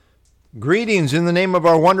Greetings in the name of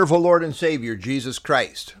our wonderful Lord and Savior, Jesus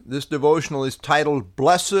Christ. This devotional is titled,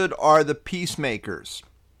 Blessed Are the Peacemakers.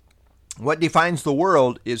 What defines the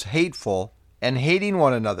world is hateful and hating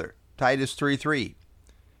one another. Titus 3:3.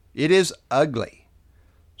 It is ugly.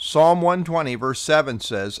 Psalm 120 verse 7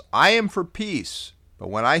 says, I am for peace, but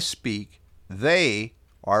when I speak, they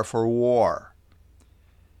are for war.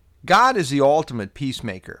 God is the ultimate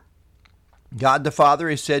peacemaker. God the Father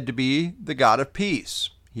is said to be the God of peace.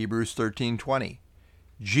 Hebrews 13:20.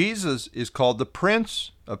 Jesus is called the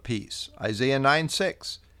Prince of Peace. Isaiah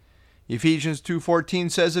 9:6. Ephesians 2:14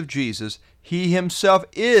 says of Jesus, He himself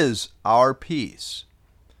is our peace.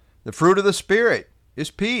 The fruit of the Spirit is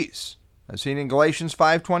peace, as seen in Galatians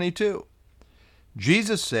 5:22.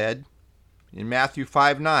 Jesus said in Matthew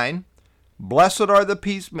 5:9, Blessed are the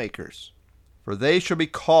peacemakers, for they shall be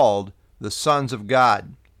called the sons of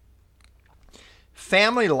God.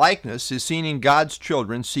 Family likeness is seen in God's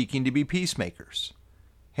children seeking to be peacemakers.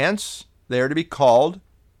 Hence, they are to be called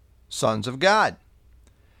sons of God.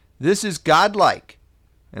 This is godlike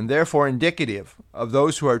and therefore indicative of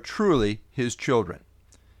those who are truly His children.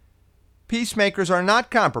 Peacemakers are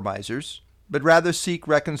not compromisers, but rather seek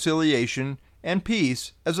reconciliation and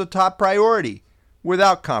peace as a top priority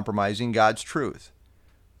without compromising God's truth.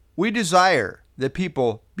 We desire that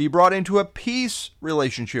people be brought into a peace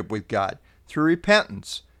relationship with God through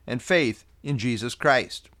repentance and faith in Jesus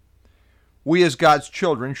Christ. We as God's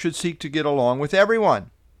children should seek to get along with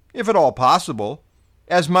everyone, if at all possible,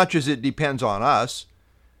 as much as it depends on us.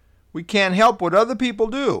 We can't help what other people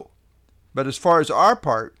do, but as far as our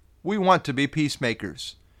part, we want to be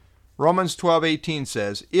peacemakers. Romans 12:18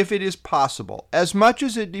 says, If it is possible, as much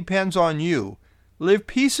as it depends on you, live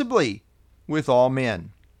peaceably with all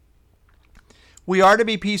men. We are to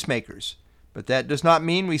be peacemakers, but that does not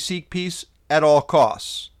mean we seek peace at all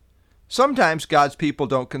costs. Sometimes God's people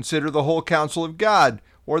don't consider the whole counsel of God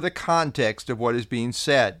or the context of what is being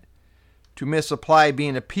said. To misapply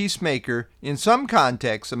being a peacemaker in some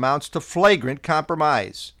contexts amounts to flagrant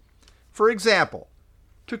compromise. For example,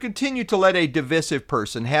 to continue to let a divisive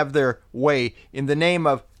person have their way in the name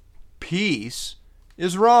of peace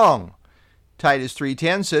is wrong. Titus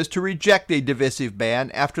 3:10 says to reject a divisive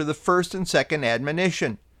man after the first and second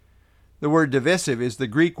admonition. The word divisive is the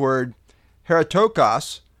Greek word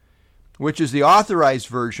heretokos, which the authorized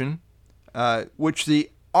version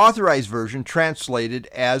translated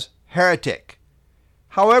as heretic.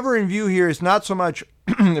 However, in view here is not so much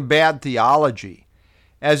bad theology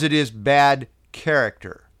as it is bad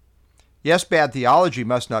character. Yes, bad theology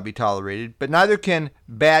must not be tolerated, but neither can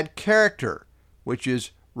bad character, which is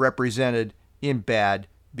represented in bad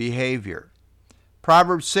behavior.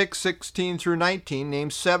 Proverbs 6:16 through 19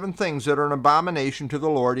 names 7 things that are an abomination to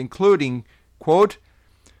the Lord, including, quote,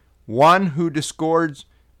 one who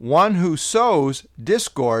sows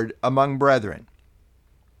discord among brethren.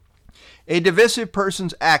 A divisive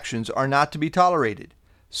person's actions are not to be tolerated.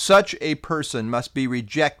 Such a person must be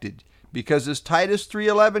rejected because, as Titus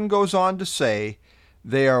 3:11 goes on to say,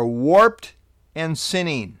 they are warped and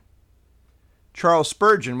sinning. Charles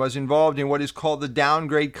Spurgeon was involved in what is called the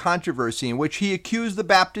downgrade controversy, in which he accused the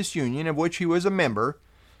Baptist Union, of which he was a member,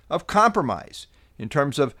 of compromise in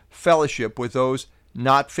terms of fellowship with those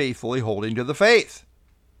not faithfully holding to the faith.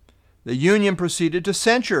 The Union proceeded to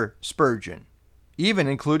censure Spurgeon, even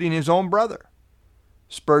including his own brother.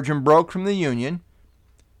 Spurgeon broke from the Union,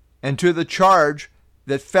 and to the charge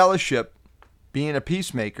that fellowship, being a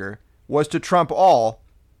peacemaker, was to trump all,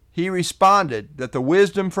 he responded that the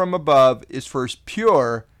wisdom from above is first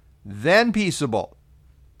pure, then peaceable.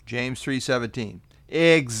 James 3:17.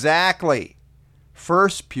 Exactly.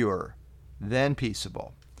 First pure, then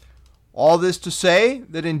peaceable. All this to say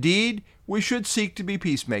that indeed we should seek to be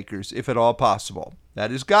peacemakers if at all possible.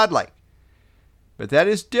 That is godlike. But that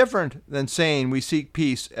is different than saying we seek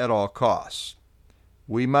peace at all costs.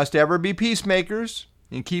 We must ever be peacemakers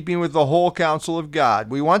in keeping with the whole counsel of God.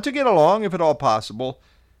 We want to get along if at all possible,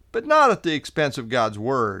 but not at the expense of God's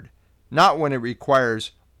word, not when it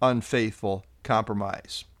requires unfaithful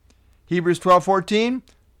compromise. Hebrews 12:14,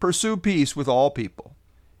 pursue peace with all people,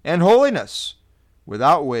 and holiness,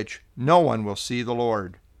 without which no one will see the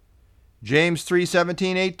Lord. James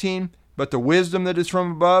 3:17-18, but the wisdom that is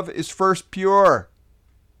from above is first pure,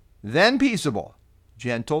 then peaceable,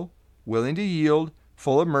 gentle, willing to yield,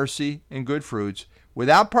 full of mercy and good fruits,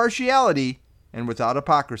 without partiality and without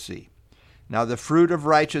hypocrisy. Now the fruit of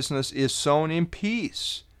righteousness is sown in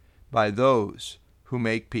peace by those who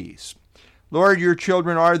make peace. Lord, your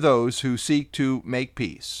children are those who seek to make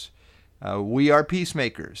peace. We are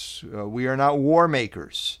peacemakers. We are not war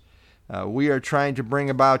makers. We are trying to bring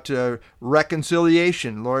about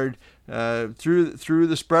reconciliation, Lord, through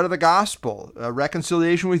the spread of the gospel,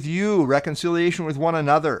 reconciliation with you, reconciliation with one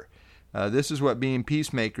another. This is what being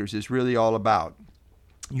peacemakers is really all about.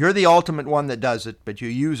 You're the ultimate one that does it, but you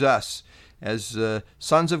use us as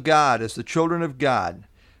sons of God, as the children of God,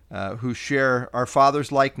 who share our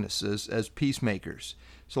Father's likeness as peacemakers.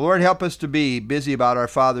 So Lord, help us to be busy about our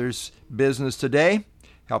Father's business today.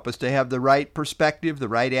 Help us to have the right perspective, the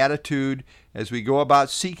right attitude as we go about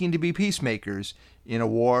seeking to be peacemakers in a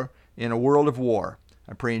world of war.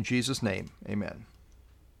 I pray in Jesus' name, amen.